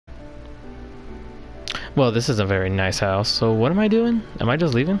Well, this is a very nice house, so what am I doing? Am I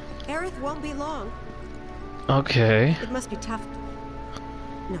just leaving? Aerith won't be long. Okay. It must be tough.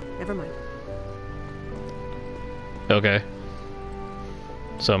 No, never mind. Okay.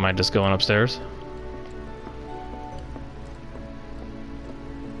 So am I just going upstairs?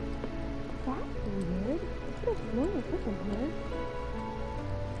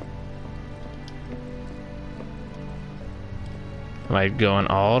 Am I going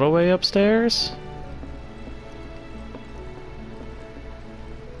all the way upstairs?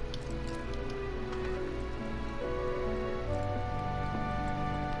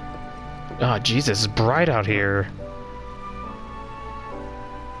 Oh, Jesus, it's bright out here.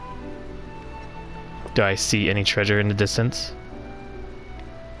 Do I see any treasure in the distance?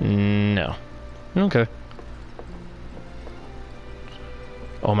 No. Okay.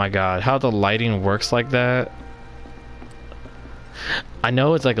 Oh my god, how the lighting works like that. I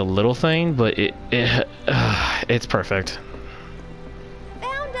know it's like a little thing, but it's perfect.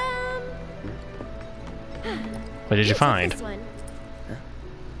 Found him! What did you find? This one.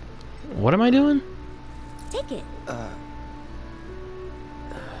 What am I doing? Take it.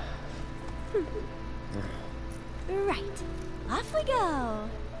 Right. Off we go.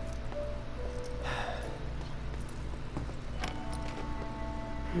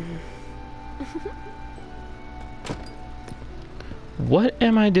 What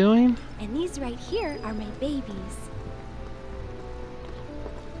am I doing? And these right here are my babies.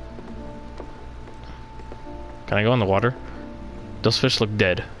 Can I go in the water? Those fish look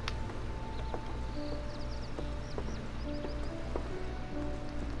dead.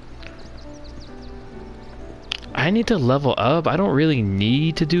 I need to level up. I don't really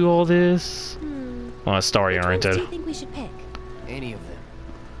need to do all this. Well, it's story oriented. Which ones do you think we should pick? Any of them.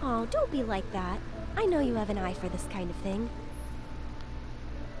 Oh, don't be like that. I know you have an eye for this kind of thing.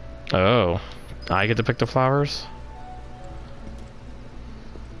 Oh, I get to pick the flowers?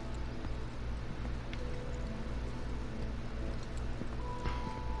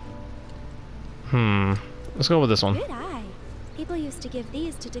 Let's go with this one. Good eye. People used to give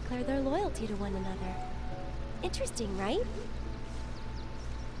these to declare their loyalty to one another. Interesting, right?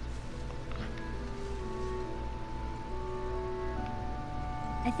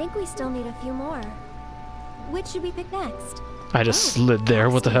 I think we still need a few more. Which should we pick next? I just slid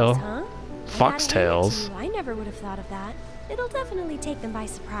there. What the hell? Huh? Foxtails. I never would have thought of that. It'll definitely take them by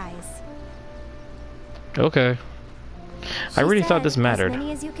surprise. Okay. I really thought this She said, mattered. As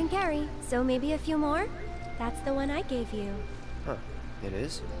many as you can carry, so maybe a few more? That's the one I gave you. Huh. It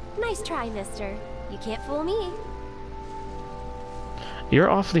is? Nice try, mister. You can't fool me. You're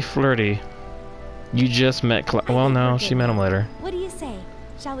awfully flirty. You just met well, no, she met him later. What do you say?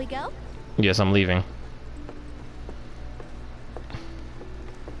 Shall we go? Yes, I'm leaving.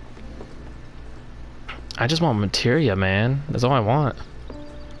 I just want materia, man. That's all I want.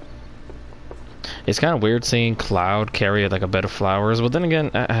 It's kind of weird seeing Cloud carry like a bed of flowers, but then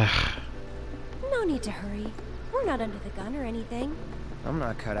again, No need to hurry. We're not under the gun or anything. I'm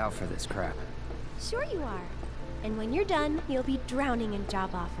not cut out for this crap. Sure you are. And when you're done, you'll be drowning in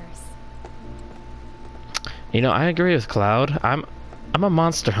job offers. you know, I agree with Cloud. I'm a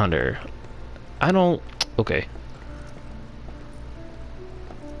monster hunter. I don't. Okay.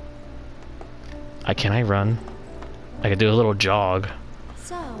 Can I run? I could do a little jog.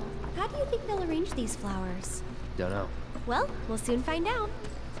 So, how do you think they'll arrange these flowers? Don't know. Well, we'll soon find out.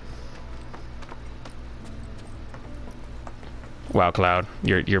 Wow, Cloud,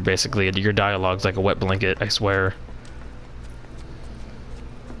 you're basically your dialogue's like a wet blanket. I swear.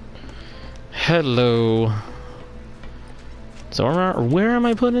 Hello. So where am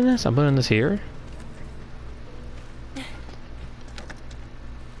I putting this? I'm putting this here.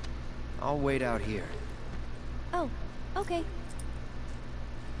 I'll wait out here. Oh, okay.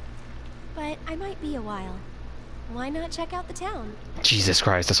 But I might be a while. Why not check out the town? Jesus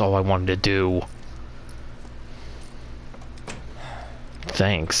Christ, that's all I wanted to do.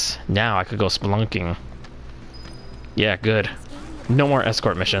 Thanks. Now I could go spelunking. Yeah, good. No more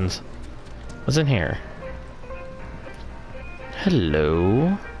escort missions. What's in here?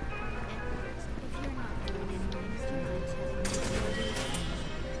 Hello.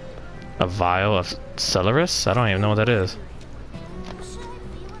 A vial of Celeris? I don't even know what that is.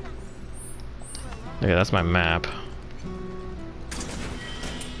 Okay, that's my map.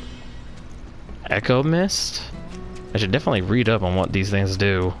 Echo Mist? I should definitely read up on what these things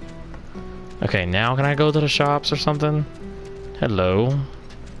do. Okay, now can I go to the shops or something? Hello.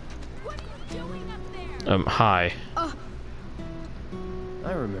 Hi.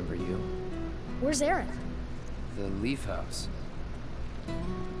 I remember you. Where's Aerith? The Leaf House.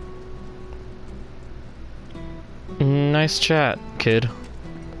 Nice chat, kid.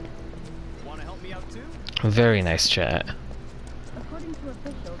 Want to help me out too? Very nice chat. According to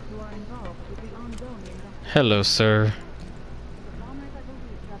officials who are involved with the ongoing investigation, Hello, sir. the bombers are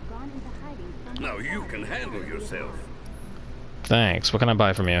believed to have gone into hiding somewhere. Now you can handle yourself. Thanks. What can I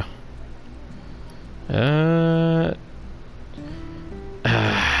buy from you?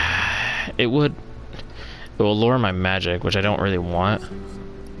 It will lower my magic, which I don't really want.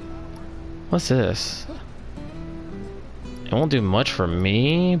 What's this? It won't do much for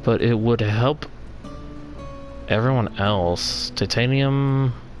me, but it would help everyone else.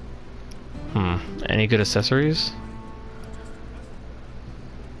 Titanium. Any good accessories?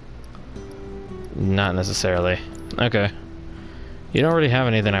 Not necessarily. Okay. You don't really have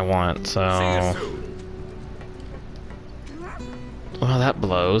anything I want, so... Well, that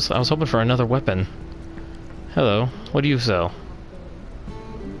blows. I was hoping for another weapon. Hello. What do you sell?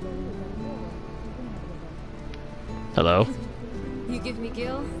 Hello? You give me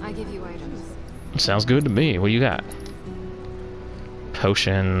gil, I give you items. Sounds good to me. What you got?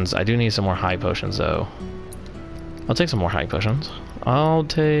 Potions. I do need some more high potions, though. I'll take some more high potions. I'll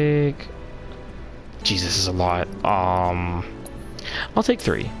take... Jesus, this is a lot. I'll take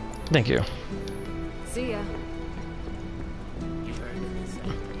 3. Thank you. See ya.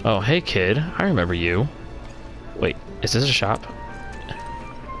 Oh, hey kid. I remember you. Wait, is this a shop?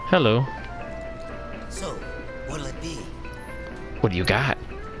 Hello. So, what'll it be? What do you got?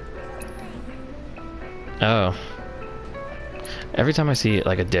 Oh. Every time I see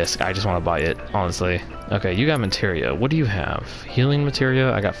like a disc, I just want to buy it, honestly. Okay, you got materia. What do you have? Healing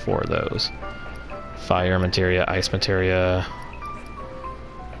materia? I got 4 of those. Fire materia, ice materia.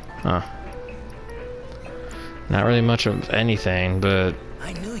 Huh. Not really much of anything, but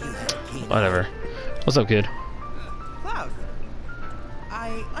I knew you had a keen whatever. What's up, kid? Cloud,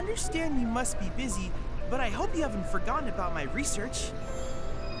 I understand you must be busy, but I hope you haven't forgotten about my research.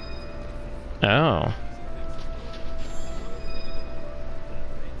 Oh.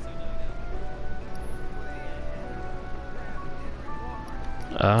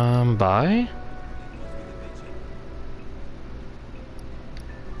 Buy?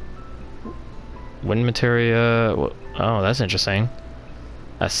 Wind materia. Oh, that's interesting.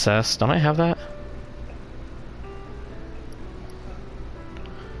 Assess. Don't I have that?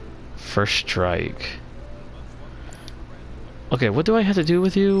 First strike. Okay, what do I have to do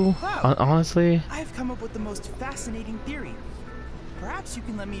with you? Honestly? I've come up with the most fascinating theory. Perhaps you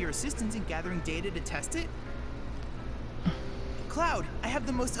can lend me your assistance in gathering data to test it? Cloud, I have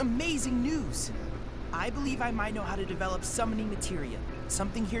the most amazing news. I believe I might know how to develop summoning materia,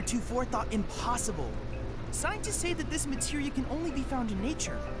 something heretofore thought impossible. Scientists say that this materia can only be found in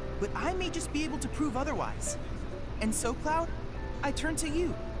nature, but I may just be able to prove otherwise. And so, Cloud, I turn to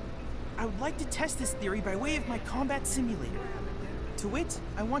you. I would like to test this theory by way of my combat simulator. To wit,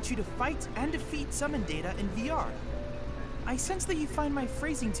 I want you to fight and defeat summon data in VR. I sense that you find my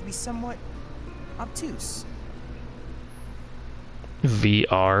phrasing to be somewhat obtuse.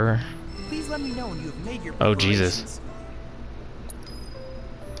 VR? Please let me know when you have made your Oh, preparations. Jesus.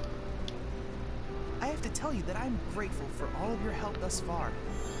 I have to tell you that I'm grateful for all of your help thus far.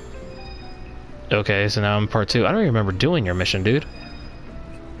 Okay, so now I'm part 2. I don't even remember doing your mission, dude.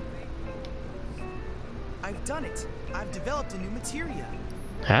 I've done it. I've developed a new materia.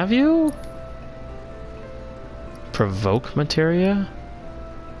 Have you? Provoke materia?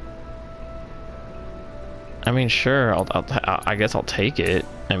 I mean, sure. I guess I'll take it.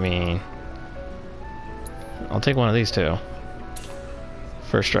 I mean, I'll take one of these too.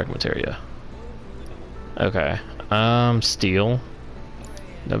 First strike materia. Okay. Steel.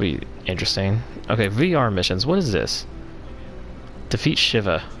 That'd be interesting. Okay, VR missions. What is this? Defeat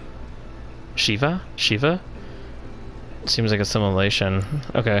Shiva. Shiva? Seems like a simulation.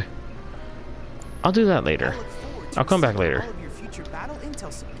 Okay. I'll do that later. I'll come back later. All of your future battle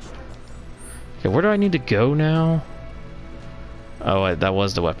intel submissions. Okay, where do I need to go now? Oh, wait, that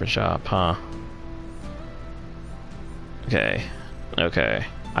was the weapon shop, huh? Okay. Okay.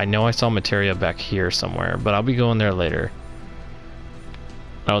 I know I saw materia back here somewhere, but I'll be going there later.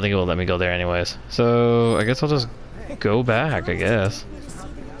 I don't think it will let me go there anyways. So, I guess I'll just go back, I guess.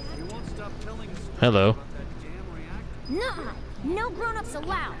 Hello. Nuh-uh. No grown-ups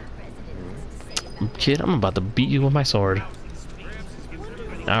allowed. Kid, I'm about to beat you with my sword.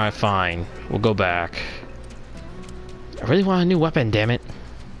 Alright, fine. We'll go back. I really want a new weapon, damn it.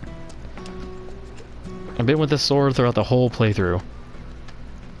 I've been with this sword throughout the whole playthrough.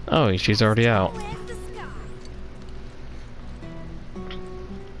 Oh, she's already out.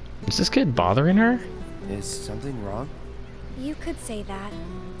 Is this kid bothering her? Is something wrong? You could say that.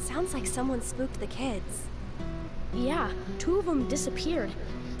 Sounds like someone spooked the kids. Yeah, 2 of them disappeared.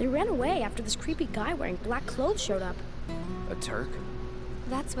 They ran away after this creepy guy wearing black clothes showed up. A Turk?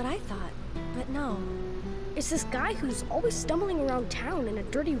 That's what I thought, but no. It's this guy who's always stumbling around town in a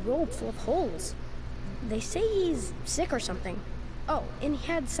dirty robe full of holes. They say he's sick or something. Oh, and he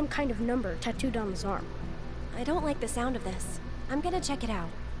had some kind of number tattooed on his arm. I don't like the sound of this. I'm gonna check it out.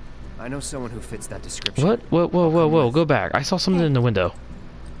 I know someone who fits that description. What? Whoa, go back. I saw something in the window.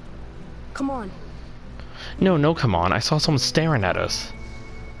 Come on. No, come on. I saw someone staring at us.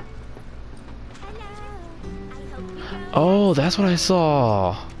 Oh, that's what I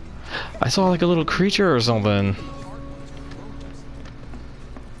saw. I saw like a little creature or something.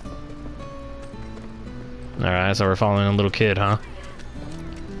 Alright, so we're following a little kid, huh?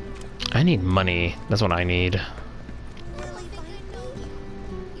 I need money. That's what I need.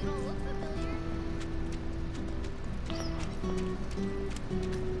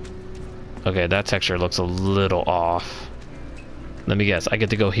 Okay, that texture looks a little off. Let me guess, I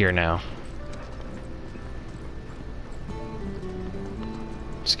get to go here now.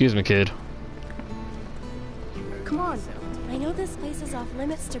 Excuse me, kid. Come on. I know this place is off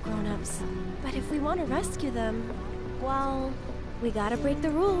limits to grown-ups, but if we want to rescue them, well, we gotta break the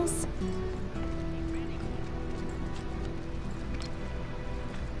rules.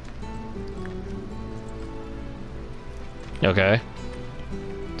 Okay.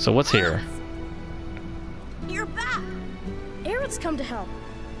 So what's here? You're back! Aerith's come to help.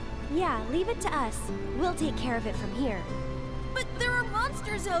 Yeah, leave it to us. We'll take care of it from here. But there are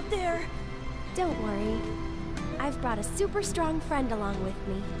monsters out there! Don't worry. I've brought a super strong friend along with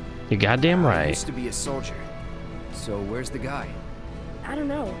me. You goddamn I right. used to be a soldier. So where's the guy? I don't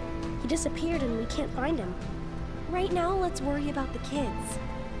know. He disappeared and we can't find him. Right now, let's worry about the kids.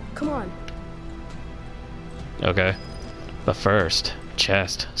 Come on. Okay. But first,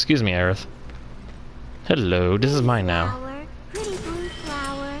 chest. Excuse me, Aerith. Hello, this is mine now. Flower, pretty blue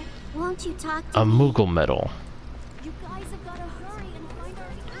flower. Won't you talk to A me? Moogle medal. You guys have got to hurry and find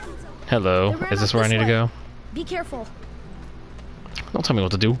our friends. Hello, They ran is this off where I this need to way. go? Be careful. Don't tell me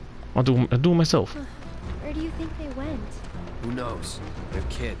what to do. I'll do it myself. Where do you think they went? Who knows? They're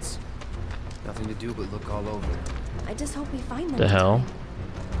kids. Nothing to do but look all over. I just hope we find them. The hell?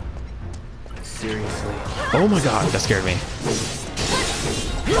 Seriously. Oh my god, that scared me.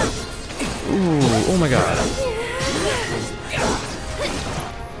 Ooh, oh my god.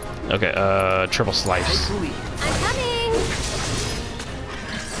 Okay, triple slice. I'm coming!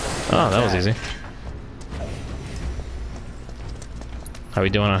 Oh, that was easy. How we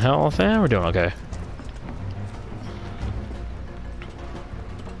doing on health? We're doing okay.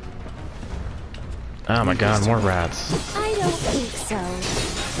 Oh my god, more rats. I don't think so.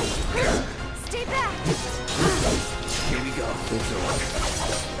 Stay back! Here we go. It's over.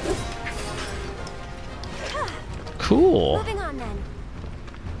 Cool. Moving on then.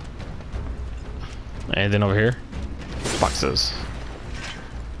 Anything over here? Boxes.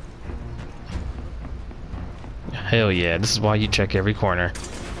 Hell yeah, this is why you check every corner.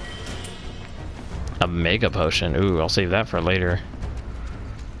 A mega potion. Ooh, I'll save that for later.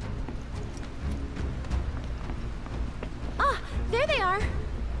 Ah, there they are.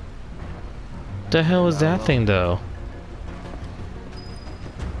 The hell is that thing though?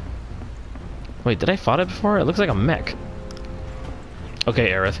 Wait, did I fight it before? It looks like a mech. Okay,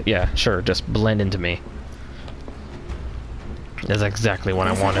 Aerith. Yeah, sure. Just blend into me. That's exactly what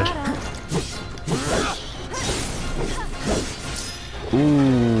I wanted.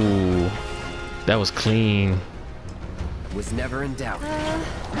 Ooh, that was clean. Was never in doubt.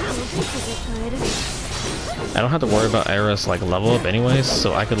 This isn't good. I don't have to worry about Aerith's like level up anyways,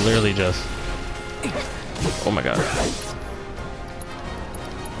 so I could literally just. Oh my god.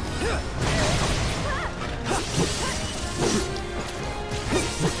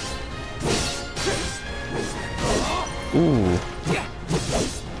 Ooh.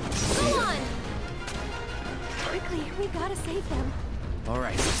 Come on! Quickly, we gotta save them. All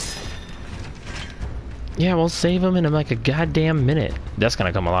right. Yeah, we'll save him in like a goddamn minute. That's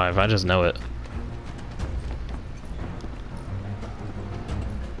gonna come alive. I just know it.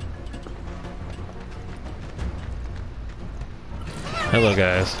 Hello,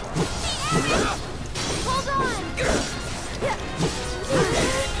 guys. Hold on!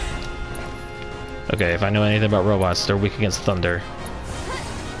 Okay, if I know anything about robots, they're weak against thunder.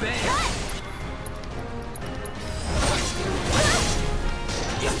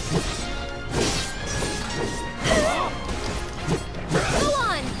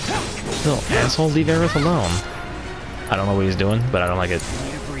 Little asshole, leave Aerith alone. I don't know what he's doing, but I don't like it.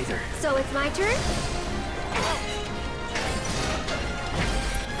 Need a breather. So it's my turn?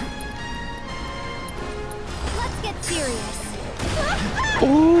 Let's get serious.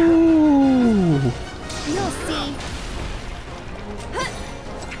 Ooh! You'll see.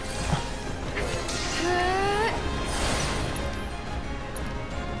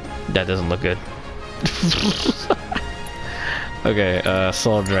 That doesn't look good. Okay,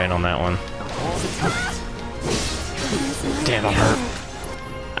 soul drain on that one. Damn, I'm hurt.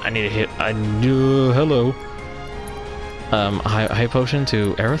 I need a hit. I knew. Hello. High potion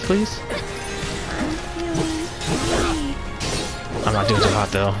to Aerith, please. I'm not doing too hot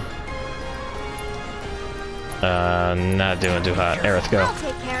though. Not doing too hot. Aerith, go. I'll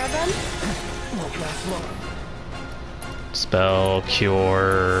take care of him. Spell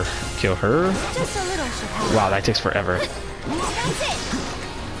cure her. Just a little should help. Wow, that takes forever. That's it.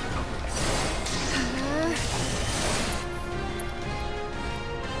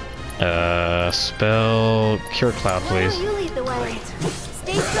 Spell cure cloud, Why please. don't you lead the way?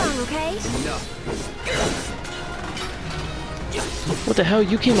 Stay strong, okay? What the hell?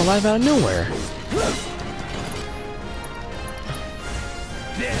 You came alive out of nowhere.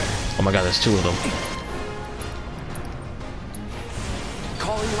 Oh my god, there's two of them.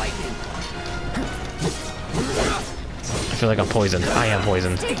 Calling lightning. I feel like I'm poisoned. I am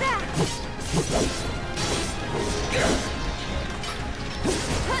poisoned. Stay back.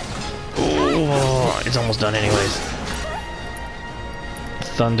 Oh, it's almost done anyways.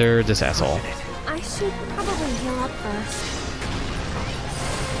 Thunder this asshole. I should probably heal up first.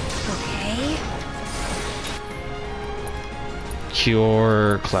 Okay.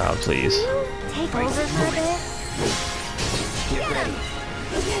 Cure cloud, please. Take over for a bit. Get ready.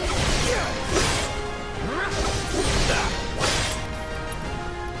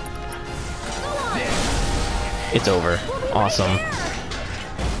 It's over. Awesome.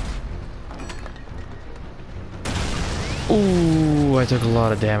 Ooh, I took a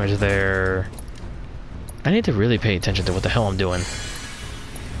lot of damage there. I need to really pay attention to what the hell I'm doing.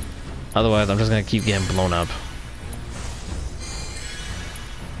 Otherwise, I'm just gonna keep getting blown up.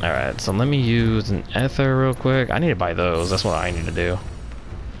 Alright, so let me use an ether real quick. I need to buy those. That's what I need to do.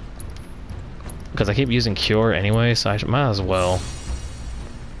 Because I keep using cure anyway, so I might as well.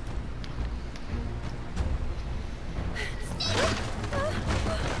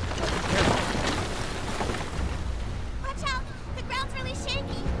 Watch out! The ground's really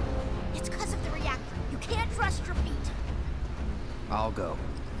shaky. It's because of the reactor. You can't trust your feet. I'll go.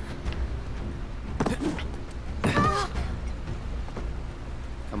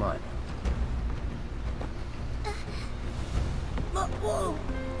 Come on. Whoa!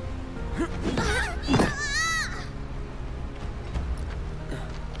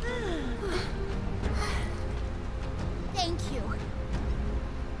 Thank you.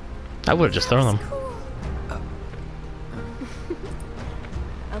 I would have just thrown them. Cool.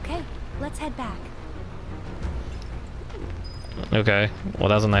 Okay, let's head back. Okay, well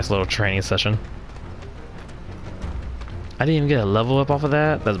that was a nice little training session. I didn't even get a level up off of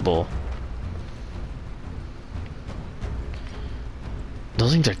that? That's bull.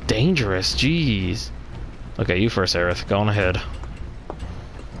 Those things are dangerous, jeez. Okay, you first, Aerith. Go on ahead.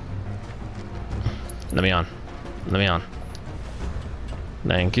 Let me on. Let me on.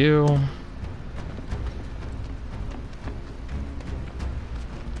 Thank you.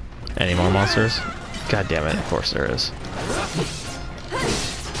 Any more monsters? God damn it, of course there is.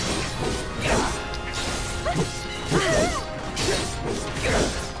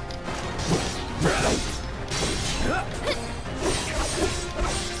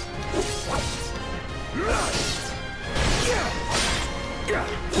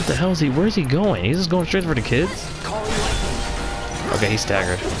 What the hell is he? Where's he going? He's just going straight for the kids? Okay, he's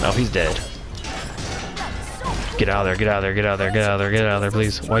staggered. Oh, he's dead. Get out of there, get out of there, get out of there, get out of there, get out of there,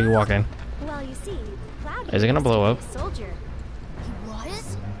 please. Why are you walking? Well, you see, Cloud Is it gonna blow up? soldier. He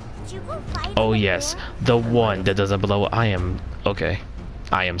was? Did you go fight Oh him yes, there? the one that doesn't blow up. I am... Okay.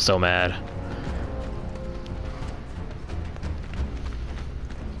 I am so mad.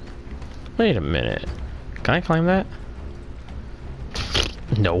 Wait a minute. Can I climb that?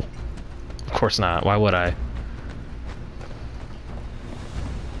 No. Of course not. Why would I?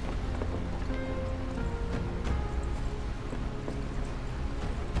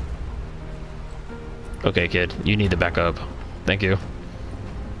 Okay, kid. You need to back up. Thank you.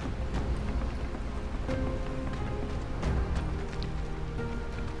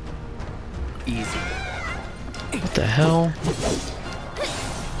 Easy. What the hell?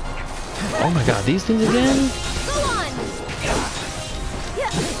 Oh my god, these things again? Go on!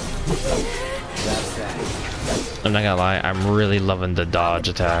 That's that. I'm not gonna lie, I'm really loving the dodge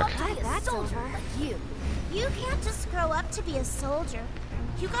attack. That's over. You can't just grow up to be a soldier.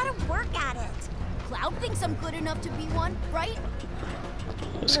 You gotta work at it. Cloud thinks I'm good enough to be one, right?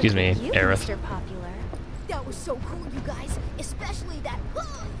 Excuse me, You, Aerith. Mr. Popular. That was so cool, you guys. Especially that.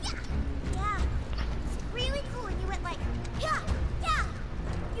 Oh, yeah. Yeah. It's really cool. And you went like, yeah, yeah.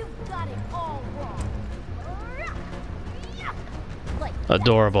 You've got it all wrong. Yeah. Like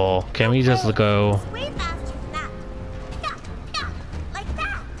Adorable. Can we just go? it's way faster than that. Yeah, yeah. Like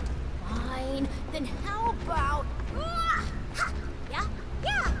that. Fine. Then how about? Yeah,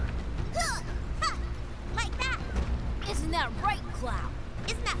 yeah. Like that. Isn't that right, Cloud?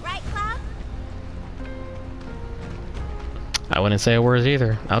 Isn't that right, Cloud? I wouldn't say a word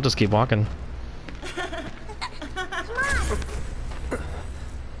either. I'll just keep walking. Come on.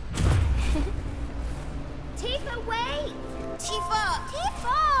 Tifa, wait. Tifa.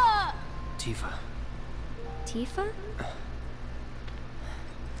 Tifa. Tifa. Tifa?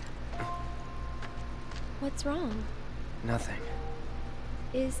 What's wrong? Nothing.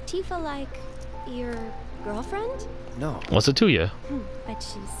 Is Tifa like your girlfriend? No, What's it to you? But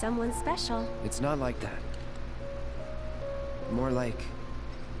she's someone special. it's not like that. More like...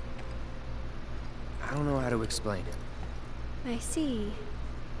 I don't know how to explain it. I see.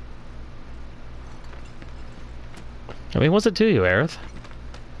 I mean, what's it to you, Aerith?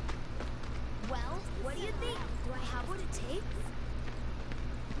 Well, what do you think? Do I have what it takes?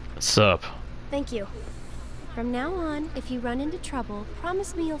 Sup? Thank you. From now on, if you run into trouble,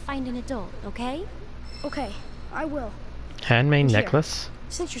 promise me you'll find an adult, okay? Okay, I will. Handmade Here. necklace?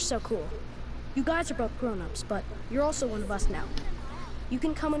 Since you're so cool. You guys are both grown-ups, but you're also one of us now. You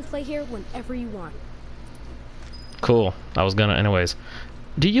can come and play here whenever you want. Cool. I was gonna anyways.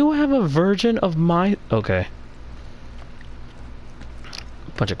 Do you have a version of my... Okay.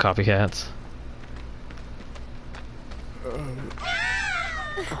 Bunch of copycats.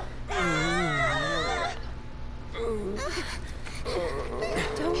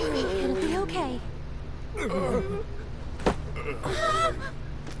 Don't worry, it'll be okay.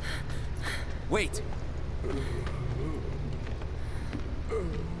 Wait!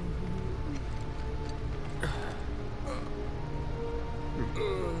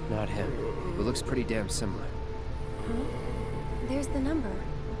 Not him. But looks pretty damn similar. There's the number.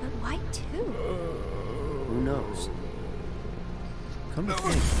 But why two? Who knows? Come to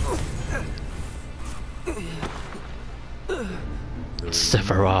think.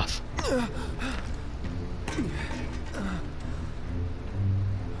 Sephiroth.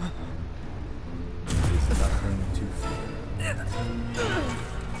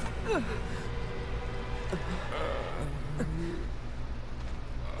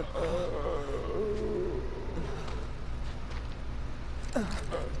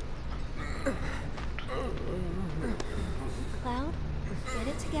 Cloud, get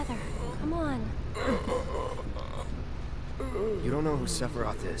it together. Come on. You don't know who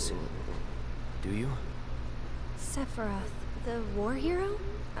Sephiroth is, do you? Sephiroth, the war hero?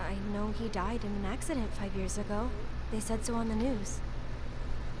 I know he died in an accident 5 years ago. They said so on the news.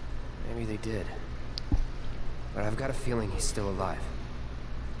 Maybe they did. But I've got a feeling he's still alive.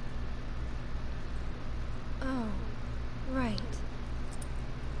 Oh, right.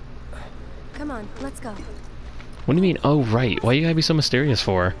 Come on, let's go. What do you mean, oh right? Why you gotta be so mysterious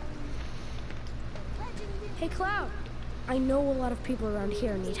for? Hey, Cloud. I know a lot of people around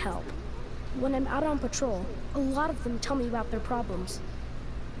here need help. When I'm out on patrol, a lot of them tell me about their problems.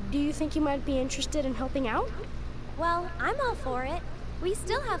 Do you think you might be interested in helping out? Well, I'm all for it. We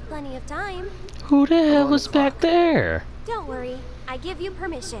still have plenty of time. Who the hell was back there? Don't worry. I give you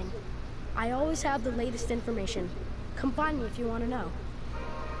permission. I always have the latest information. Come find me if you want to know.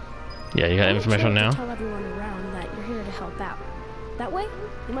 Yeah, you got I'll make sure information to now? Tell everyone around that you're here to help out. That way,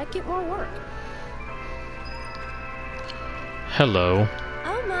 you might get more work. Hello.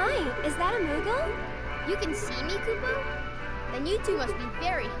 Oh my, is that a Moogle? You can see me, Kupo? Then you two must be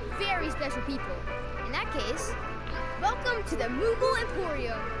very, very special people. In that case, welcome to the Moogle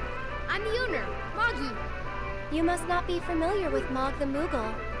Emporium. I'm the owner, Moggy. You must not be familiar with Mog the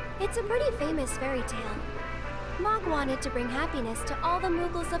Moogle. It's a pretty famous fairy tale. Mog wanted to bring happiness to all the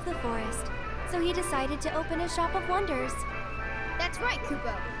Moogles of the forest, so he decided to open a shop of wonders. That's right,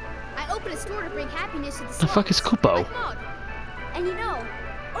 Kupo. I opened a store to bring happiness to the The fuck is slums, Kupo? like Mog. And you know,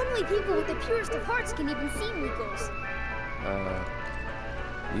 only people with the purest of hearts can even see Moogles.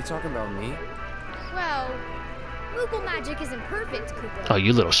 You talking about me? Well, Moogle magic isn't perfect, Kupo. Oh,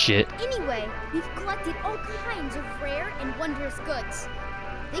 you little shit. Anyway, we've collected all kinds of rare and wondrous goods.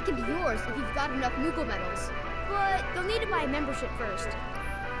 They can be yours if you've got enough Moogle medals. But you'll need to buy a membership first.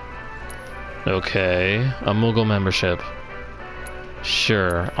 Okay, a Moogle membership.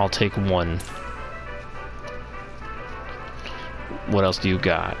 Sure, I'll take one. What else do you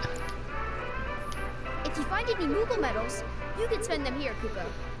got? you find any Moogle medals, you can spend them here, Kupo.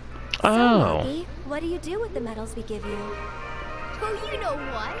 So, Oh. Moggy, what do you do with the medals we give you? Oh, you know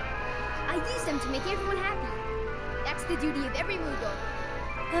what? I use them to make everyone happy. That's the duty of every Moogle.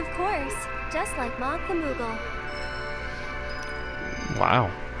 Of course, just like Mog the Moogle.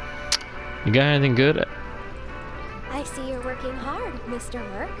 Wow. You got anything good? I see you're working hard, Mr.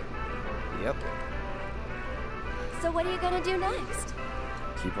 Merc. Yep, So what are you gonna do next?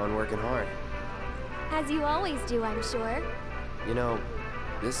 keep on working hard. As you always do, I'm sure. You know,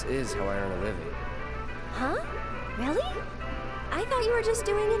 this is how I earn a living. Huh? Really? I thought you were just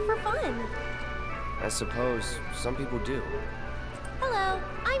doing it for fun. I suppose some people do. Hello,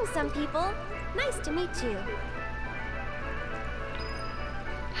 I'm some people. Nice to meet you.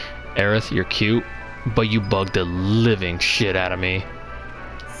 Aerith, you're cute, but you bugged the living shit out of me.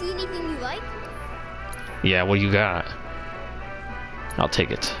 See anything you like? Yeah, what do you got? I'll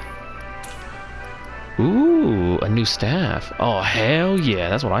take it. Ooh, a new staff. Oh, hell yeah,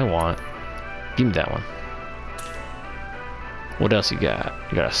 that's what I want. Give me that one. What else you got?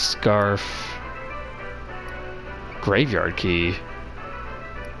 You got a scarf. Graveyard key.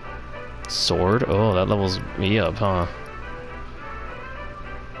 Sword? Oh, that levels me up, huh?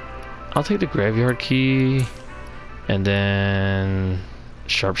 I'll take the graveyard key. And then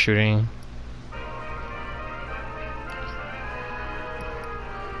sharpshooting.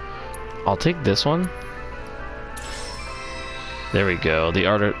 I'll take this one. There we go. The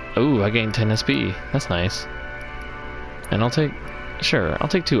art. Ooh, I gained 10 SP. That's nice. And I'll take. Sure, I'll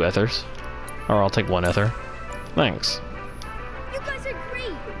take 2 ethers. Or I'll take 1 ether. Thanks. You guys are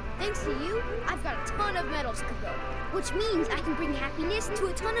great! Thanks to you, I've got a ton of medals, Kupo. Which means I can bring happiness to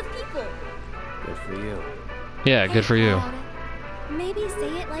a ton of people. Good for you. Yeah, good for you. Cloud. Maybe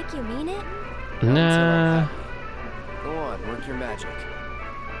say it like you mean it. Nah. Go on, work your magic.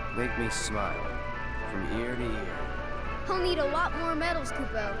 Make me smile. From ear to ear. I'll need a lot more medals,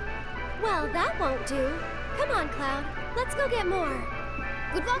 Kupo. Well, that won't do. Come on, Cloud. Let's go get more.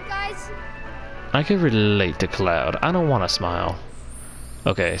 Good luck, guys! I could relate to Cloud. I don't want to smile.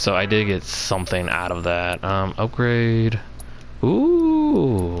 Okay, so I did get something out of that. Upgrade.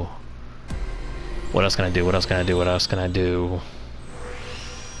 Ooh. What else can I do? What else can I do? What else can I do?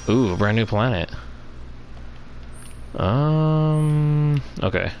 Ooh, a brand new planet.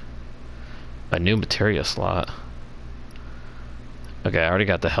 Okay. A new materia slot. Okay, I already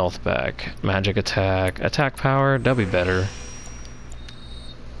got the health back. Magic attack. Attack power. That'll be better.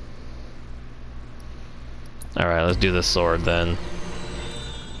 Alright, let's do this sword then.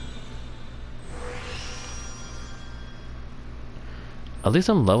 At least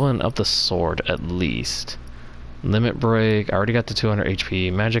I'm leveling up the sword, at least. Limit break. I already got the 200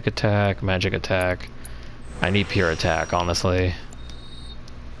 HP. Magic attack. Magic attack. I need pure attack, honestly.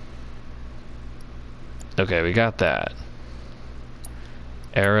 Okay, we got that.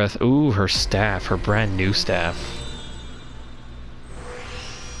 Aerith. Ooh, her staff. Her brand new staff.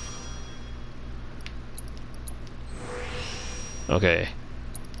 Okay.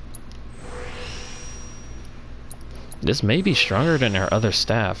 This may be stronger than her other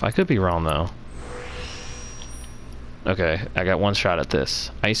staff. I could be wrong, though. Okay, I got one shot at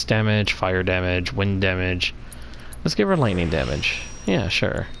this. Ice damage, fire damage, wind damage. Let's give her lightning damage. Yeah,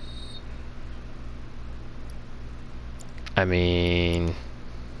 sure. I mean...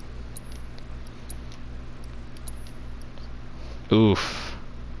 Oof.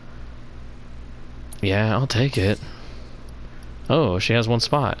 Yeah, I'll take it. Oh, she has one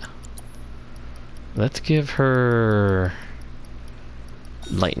spot. Let's give her...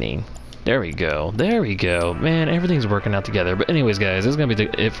 lightning. There we go. There we go. Man, everything's working out together. But anyways, guys, this is going to be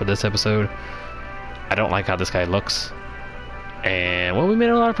it for this episode. I don't like how this guy looks. And, well, we made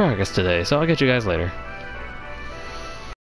a lot of progress today, so I'll get you guys later.